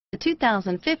The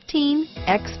 2015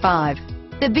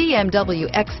 X5. The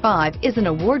BMW X5 is an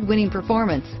award-winning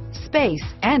performance, space,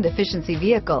 and efficiency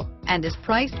vehicle and is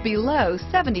priced below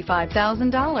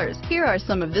 $75,000. Here are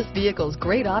some of this vehicle's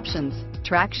great options: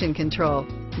 traction control,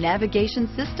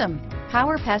 navigation system,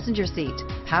 power passenger seat,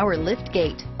 power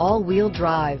liftgate, all-wheel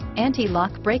drive,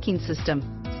 anti-lock braking system,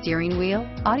 steering wheel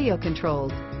audio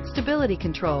controls, stability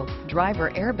control,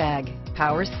 driver airbag,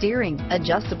 power steering,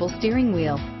 adjustable steering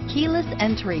wheel, keyless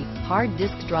entry, hard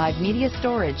disk drive media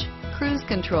storage, cruise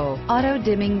control,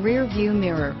 auto-dimming rear view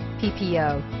mirror,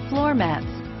 PPO, floor mats,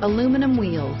 aluminum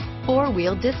wheels,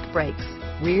 four-wheel disc brakes,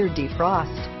 rear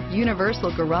defrost,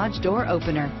 universal garage door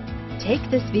opener. Take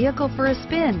this vehicle for a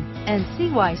spin and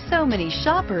see why so many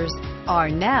shoppers are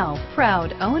now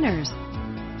proud owners.